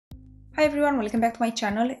Hi everyone, welcome back to my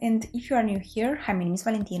channel, and if you are new here, hi, my name is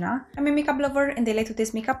Valentina. I'm a makeup lover and I like to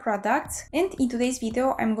test makeup products, and in today's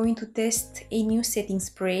video I'm going to test a new setting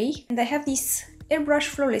spray, and I have this AIRBRUSH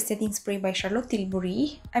Flawless Setting Spray by Charlotte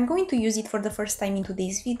Tilbury. I'm going to use it for the first time in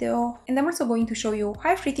today's video, and I'm also going to show you how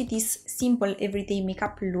I've created this simple everyday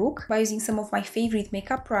makeup look by using some of my favorite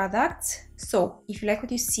makeup products. So, if you like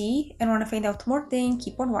what you see and want to find out more, then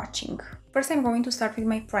keep on watching. First, I'm going to start with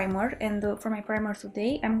my primer, and for my primer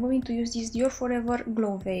today, I'm going to use this DIOR Forever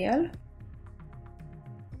Glow Veil.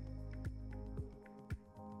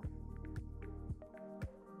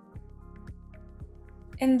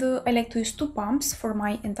 And I like to use 2 pumps for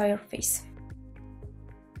my entire face.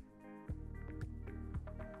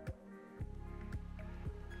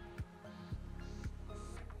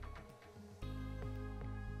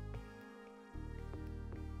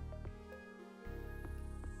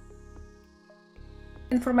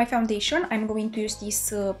 And for my foundation, I'm going to use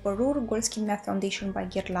this PARURE Gold Skin Matte Foundation by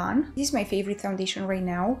GUERLAIN. This is my favorite foundation right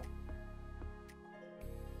now.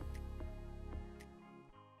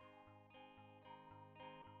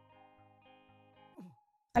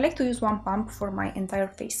 I like to use 1 pump for my entire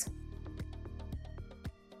face.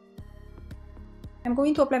 I'm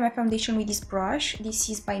going to apply my foundation with this brush. This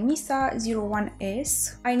is by Misa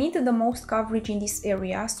 01S. I need the most coverage in this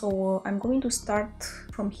area, so I'm going to start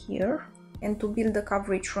from here and to build the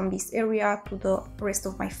coverage from this area to the rest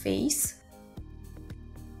of my face.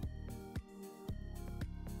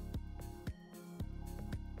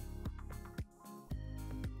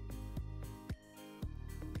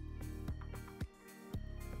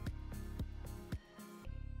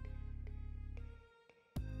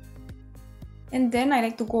 And then I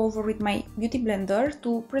like to go over with my beauty blender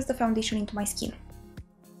to press the foundation into my skin.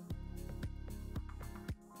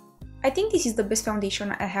 I think this is the best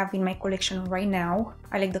foundation I have in my collection right now.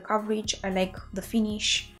 I like the coverage, I like the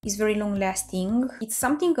finish, it's very long lasting. It's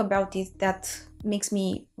something about it that makes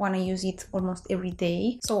me want to use it almost every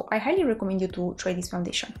day. So I highly recommend you to try this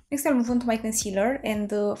foundation. Next I'll move on to my concealer, and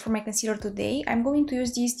for my concealer today I'm going to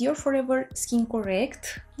use this DIOR Forever Skin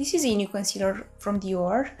Correct. This is a new concealer from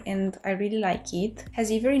DIOR and I really like it. It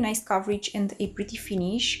has a very nice coverage and a pretty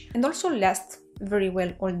finish, and also lasts very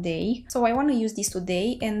well all day. So I want to use this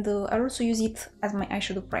today, and I'll also use it as my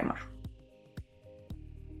eyeshadow primer.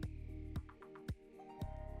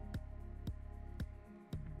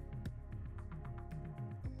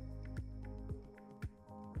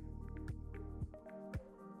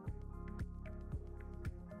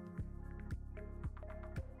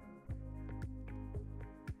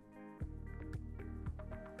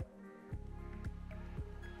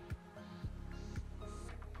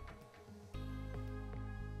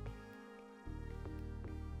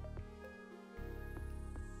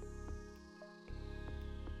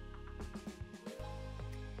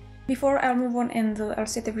 Before I'll move on and I'll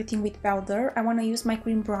set everything with powder, I want to use my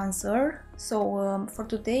cream bronzer. So for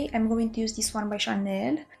today I'm going to use this one by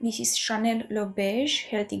Chanel. This is Chanel Le Beige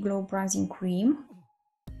Healthy Glow Bronzing Cream.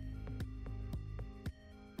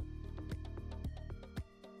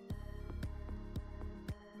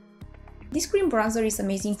 This cream bronzer is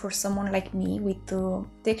amazing for someone like me with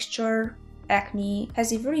texture, acne,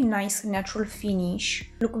 has a very nice natural finish,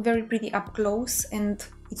 look very pretty up close, and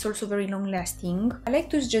it's also very long lasting. I like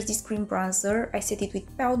to use just this cream bronzer. I set it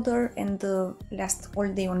with powder and lasts all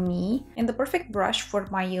day on me. And the perfect brush for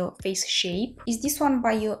my face shape is this one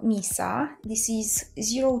by Misa. This is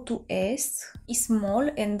 02S. It's small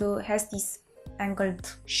and has this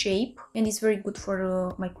angled shape, and it's very good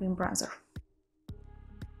for my cream bronzer.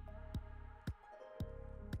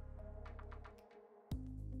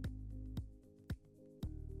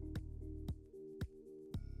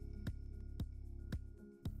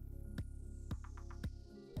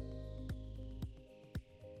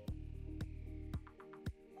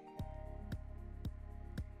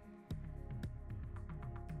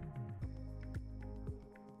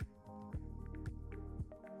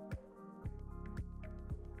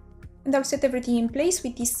 And I'll set everything in place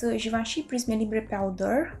with this Givenchy PRISME LIBRE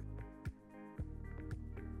powder.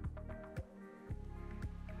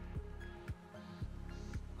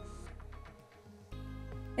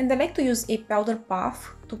 And I like to use a powder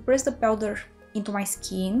puff to press the powder into my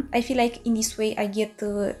skin. I feel like in this way I get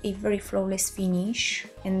a very flawless finish,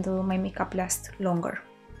 and my makeup lasts longer.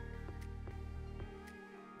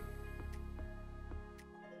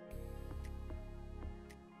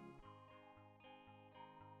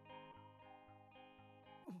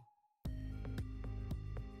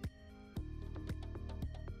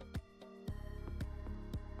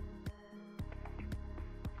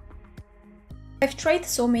 I've tried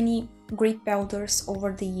so many great powders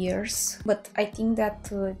over the years, but I think that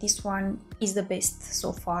this one is the best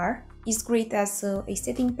so far. It's great as a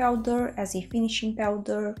setting powder, as a finishing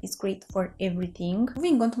powder. It's great for everything.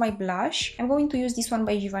 Moving on to my blush, I'm going to use this one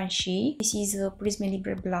by Givenchy. This is a PRISME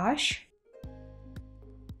LIBRE blush.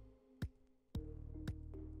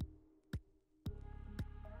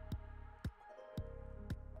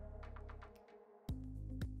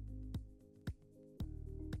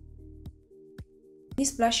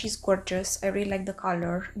 This blush is gorgeous. I really like the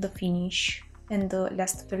color, the finish, and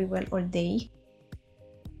lasts very well all day.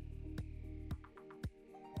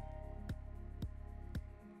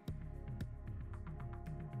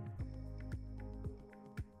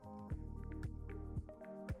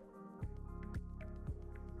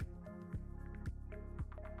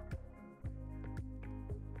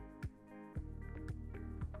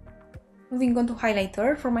 Moving on to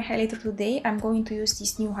highlighter. For my highlighter today, I'm going to use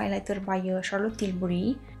this new highlighter by Charlotte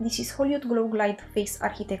Tilbury. This is Hollywood Glow Glide Face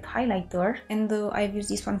Architect Highlighter, and I've used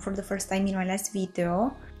this one for the first time in my last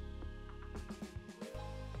video.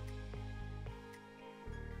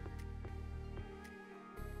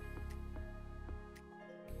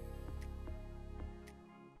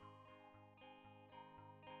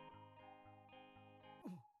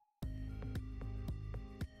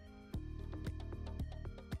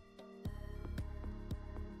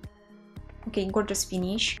 Okay, gorgeous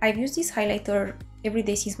finish. I've used this highlighter every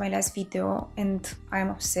day since my last video and I'm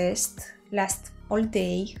obsessed. Lasts all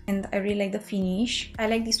day and I really like the finish. I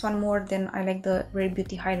like this one more than I like the Rare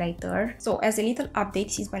Beauty highlighter. So as a little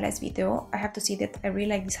update since my last video, I have to say that I really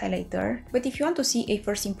like this highlighter. But if you want to see a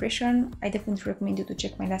first impression, I definitely recommend you to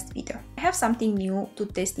check my last video. I have something new to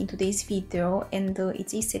test in today's video, and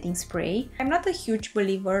it's a setting spray. I'm not a huge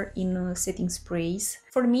believer in setting sprays.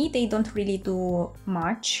 For me, they don't really do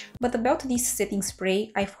much. But about this setting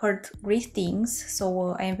spray, I've heard great things,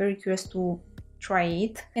 so I am very curious to try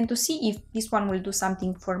it and to see if this one will do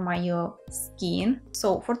something for my skin.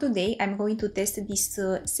 So for today, I'm going to test this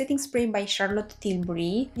setting spray by Charlotte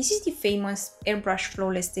Tilbury. This is the famous Airbrush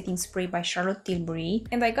Flawless Setting Spray by Charlotte Tilbury,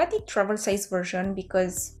 and I got the travel size version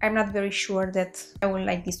because I'm not very sure that I will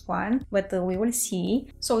like this one, but we will see.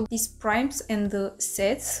 So this primes and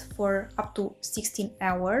sets for up to 16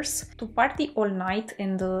 hours to party all night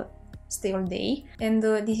and stay all day. And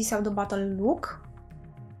this is how the bottle look.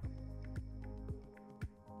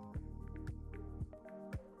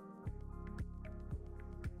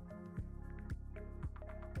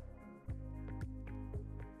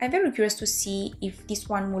 I'm very curious to see if this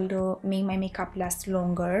one will make my makeup last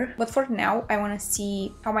longer. But for now, I want to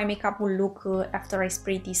see how my makeup will look after I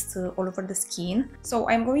spray this all over the skin. So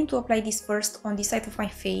I'm going to apply this first on the side of my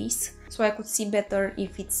face, so I could see better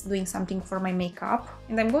if it's doing something for my makeup.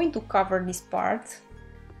 And I'm going to cover this part.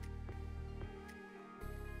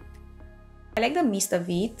 I like the mist of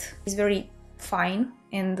it. It's very fine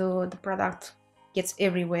and the product gets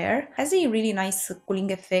everywhere. Has a really nice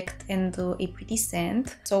cooling effect and a pretty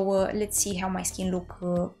scent. So let's see how my skin look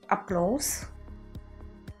up close.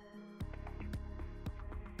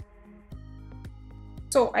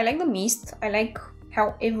 So I like the mist. I like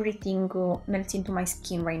how everything melts into my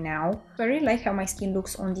skin right now. So I really like how my skin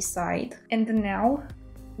looks on this side. And now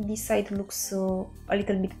this side looks a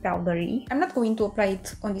little bit powdery. I'm not going to apply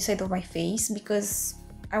it on the side of my face because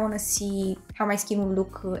I want to see how my skin will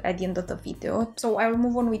look at the end of the video. So I will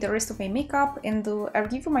move on with the rest of my makeup, and I'll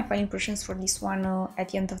give you my final impressions for this one at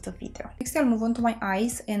the end of the video. Next I'll move on to my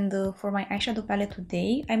eyes, and for my eyeshadow palette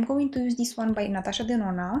today, I'm going to use this one by Natasha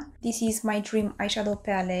Denona. This is my Dream eyeshadow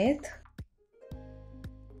palette.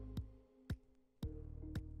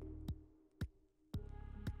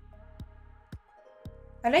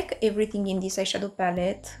 I like everything in this eyeshadow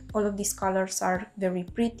palette. All of these colors are very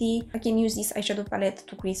pretty. I can use this eyeshadow palette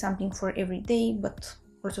to create something for every day, but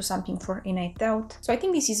also something for a night out. So I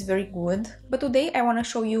think this is very good. But today I want to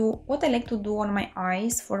show you what I like to do on my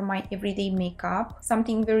eyes for my everyday makeup.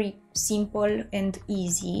 Something very simple and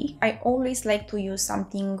easy. I always like to use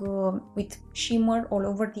something with shimmer all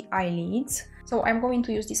over the eyelids. So I'm going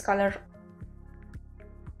to use this color .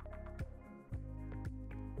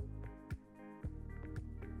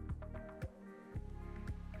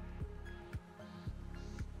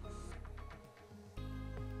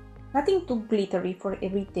 Nothing too glittery for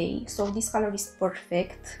every day, so this color is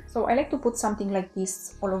perfect. So I like to put something like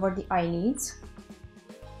this all over the eyelids.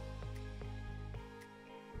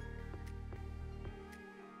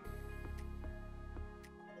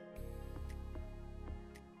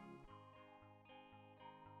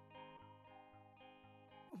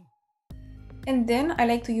 And then I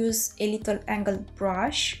like to use a little angled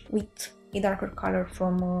brush with a darker color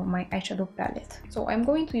from my eyeshadow palette. So I'm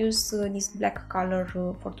going to use this black color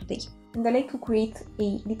for today. And I like to create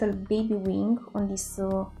a little baby wing on this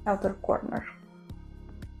outer corner.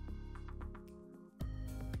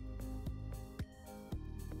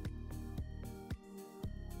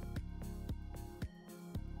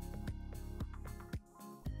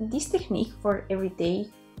 This technique for every day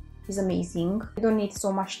is amazing. I don't need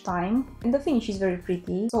so much time and the finish is very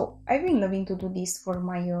pretty. So I've been loving to do this for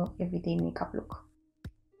my everyday makeup look.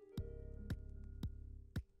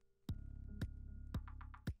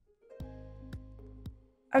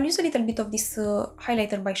 I'll use a little bit of this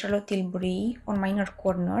highlighter by Tilbury on my inner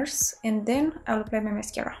corners and then I'll apply my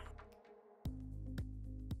mascara.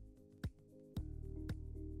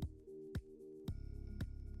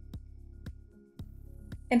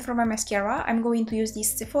 And for my mascara, I'm going to use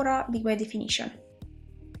this Sephora Big By Definition.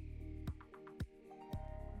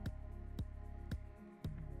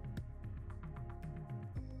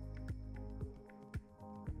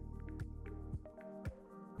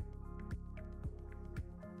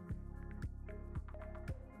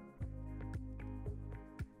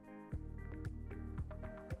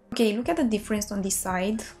 Okay, look at the difference on this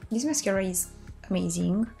side. This mascara is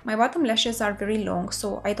amazing. My bottom lashes are very long,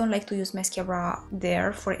 so I don't like to use mascara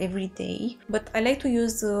there for every day, but I like to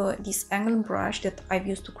use this angled brush that I've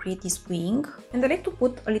used to create this wing, and I like to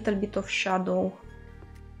put a little bit of shadow.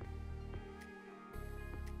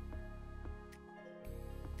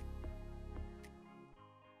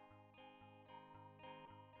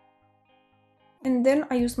 And then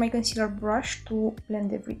I use my concealer brush to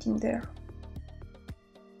blend everything there.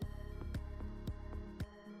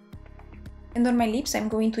 And on my lips, I'm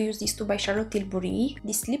going to use this too by Tilbury,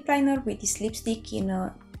 this lip liner with this lipstick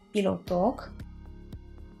in Pillow Talk.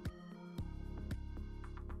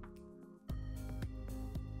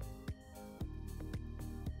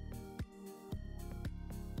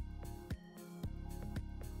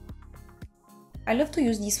 I love to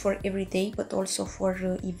use this for every day, but also for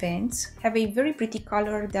events. Have a very pretty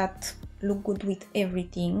color that look good with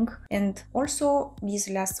everything, and also these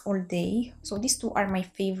last all day, so these two are my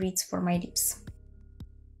favorites for my lips.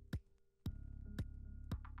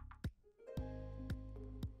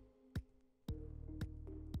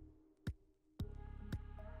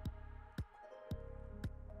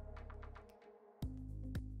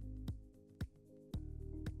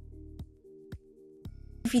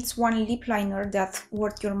 If it's one lip liner that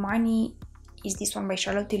worth your money, is this one by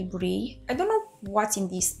Tilbury. I don't know what's in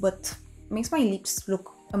this, but makes my lips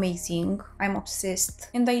look amazing. I'm obsessed,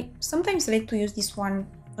 and I sometimes like to use this one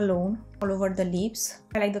alone all over the lips.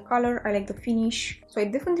 I like the color, I like the finish, so I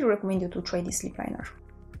definitely recommend you to try this lip liner.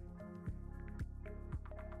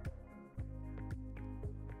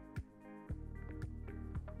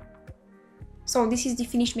 So this is the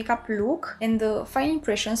finished makeup look and the final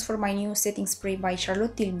impressions for my new setting spray by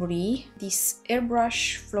Tilbury, this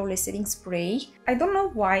AIRBRUSH Flawless Setting Spray. I don't know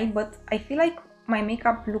why, but I feel like my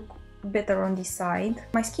makeup look better on this side.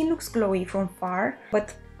 My skin looks glowy from far,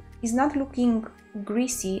 but it's not looking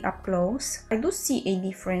greasy up close. I do see a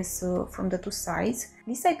difference from the two sides.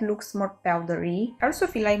 This side looks more powdery. I also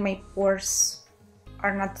feel like my pores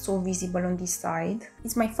are not so visible on this side.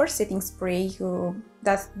 It's my first setting spray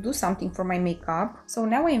that do something for my makeup. So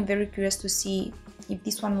now I am very curious to see if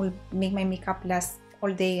this one will make my makeup last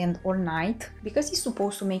all day and all night, because it's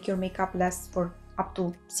supposed to make your makeup last for up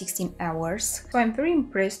to 16 hours. So I'm very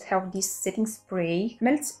impressed how this setting spray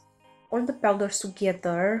melts all the powders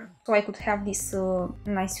together, so I could have this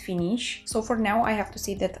nice finish. So for now I have to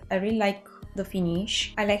say that I really like the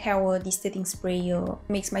finish. I like how this setting spray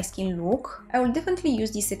makes my skin look. I will definitely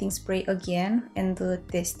use this setting spray again and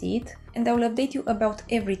test it, and I will update you about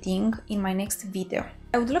everything in my next video.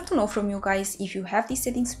 I would love to know from you guys if you have this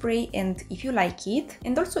setting spray and if you like it,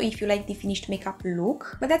 and also if you like the finished makeup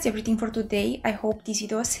look. But that's everything for today. I hope this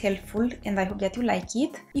video was helpful and I hope that you like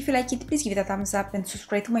it. If you like it, please give it a thumbs up and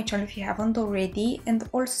subscribe to my channel if you haven't already, and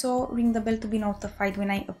also ring the bell to be notified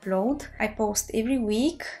when I upload. I post every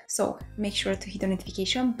week, so make sure to hit the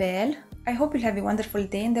notification bell. I hope you'll have a wonderful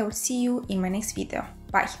day and I will see you in my next video.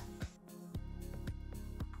 Bye!